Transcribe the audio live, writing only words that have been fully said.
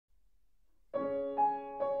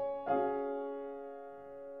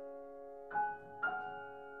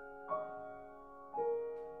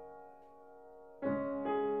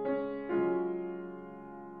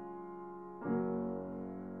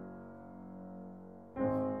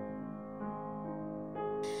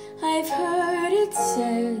I've heard it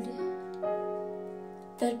said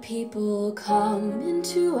that people come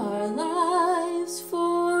into our lives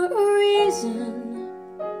for a reason,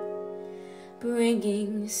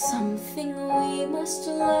 bringing something we must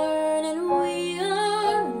learn, and we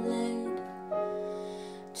are led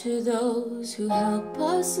to those who help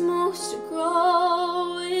us most to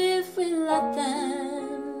grow if we let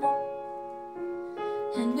them,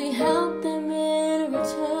 and we help them in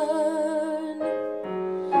return.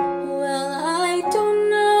 Well, I don't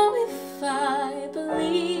know if I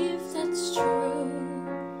believe that's true,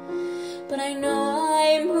 but I know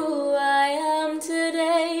I'm who I am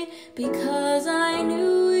today because I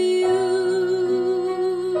knew you.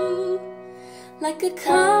 Like a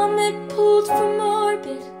comet pulled from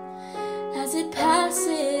orbit as it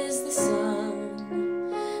passes the sun,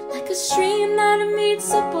 like a stream that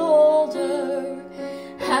meets a boulder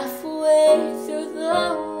halfway through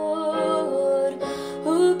the wood.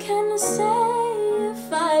 Who can say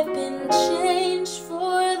if I've been changed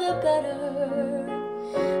for the better?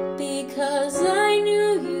 Because I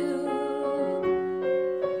knew you.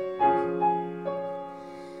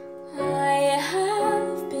 I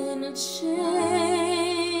have been changed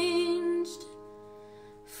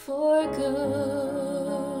for good.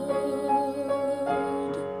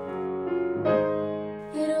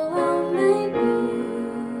 It all may be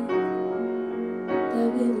that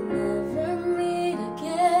we will never meet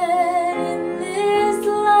again in this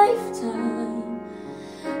lifetime.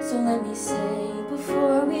 So let me say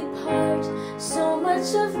before we part, so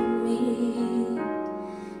much of me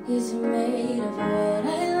is made of what I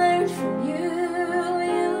learned from you.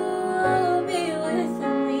 You'll be with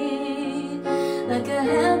me like a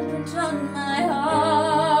handprint on my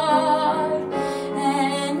heart.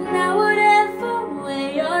 And now whatever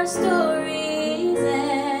way our stories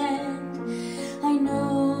end, I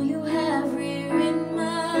know you have rewritten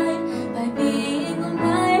mine by being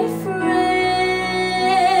my friend.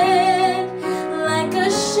 Like a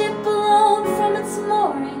ship blown from its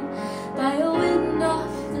mooring by a wind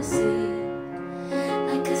off the sea,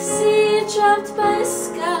 like a seed dropped by a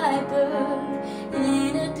skybird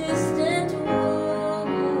in a distant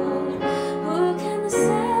wood. Who can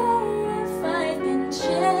say if I've been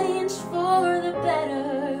changed for the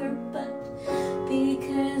better? But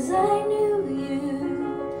because I knew you,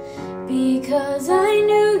 because I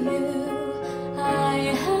knew you,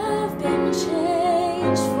 I have been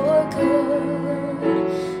changed for good.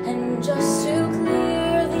 And just to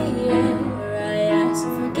clear the air, I ask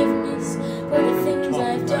forgiveness for the things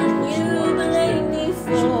I've done you blame me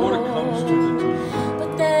for.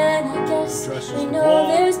 But then I guess we know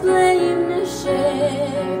there's blame to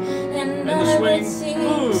share, and none of it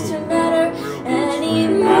seems to matter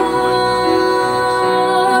anymore.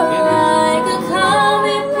 Like a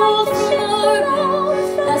comet pulled from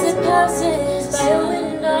your as it passes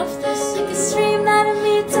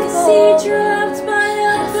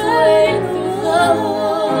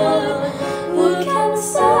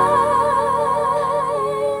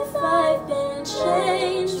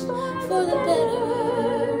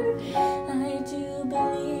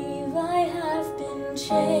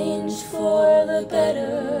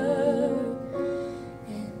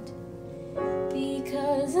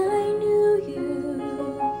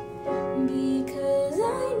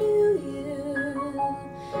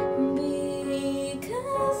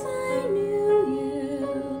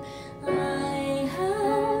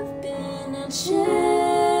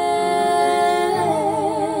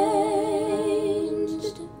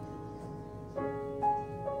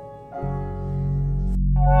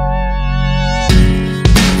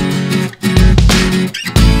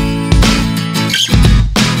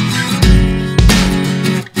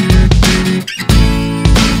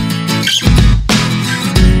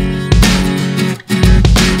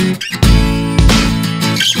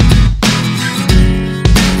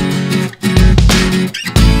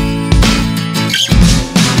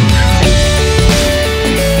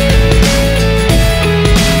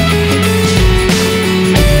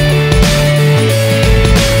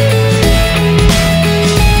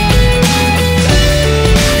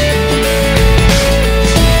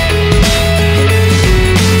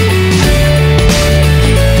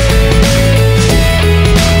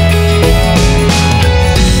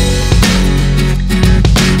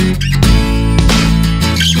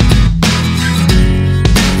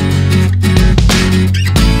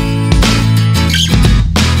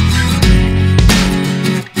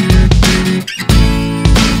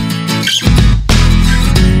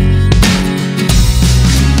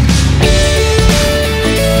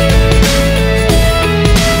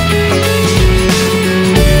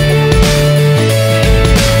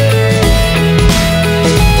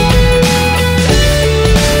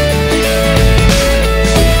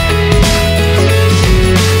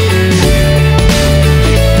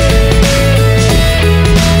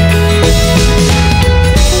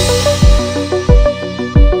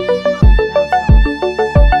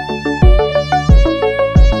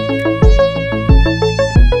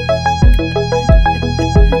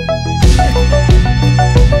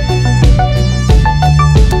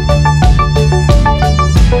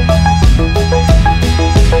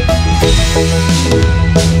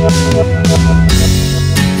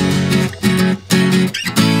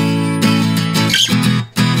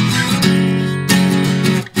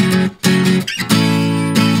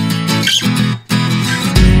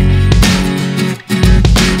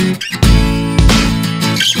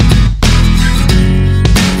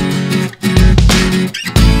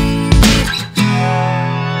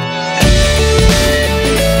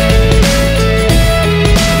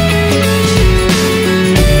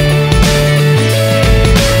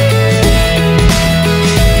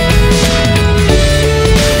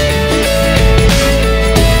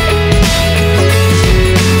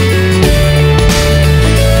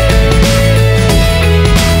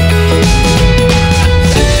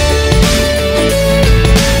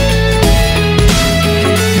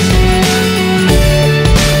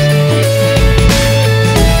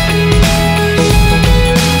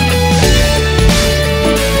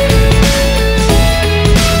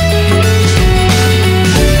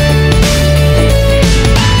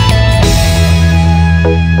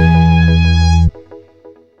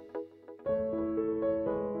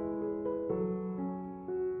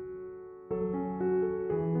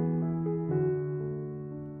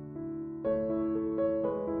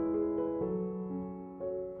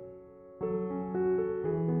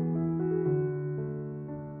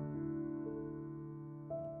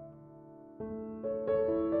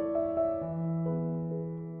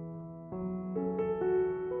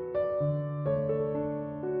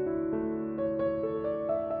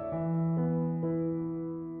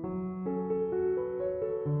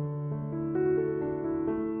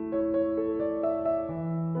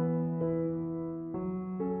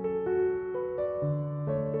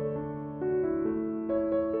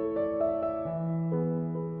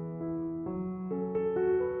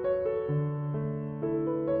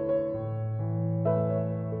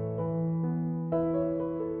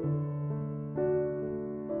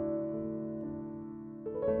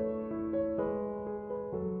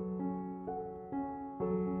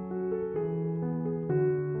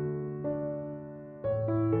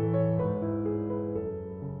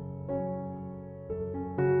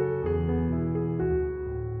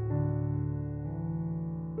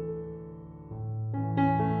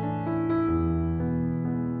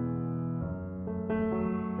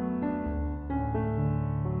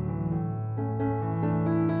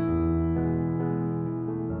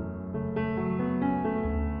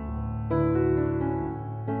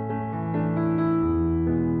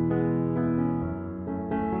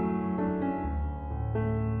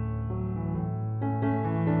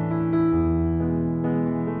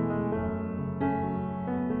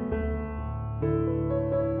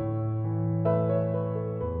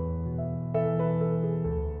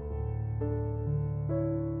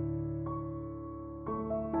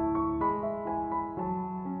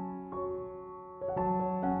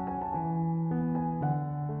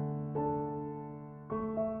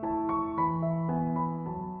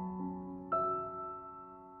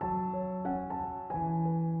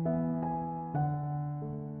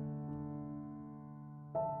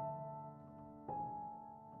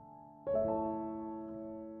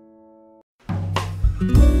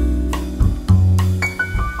you.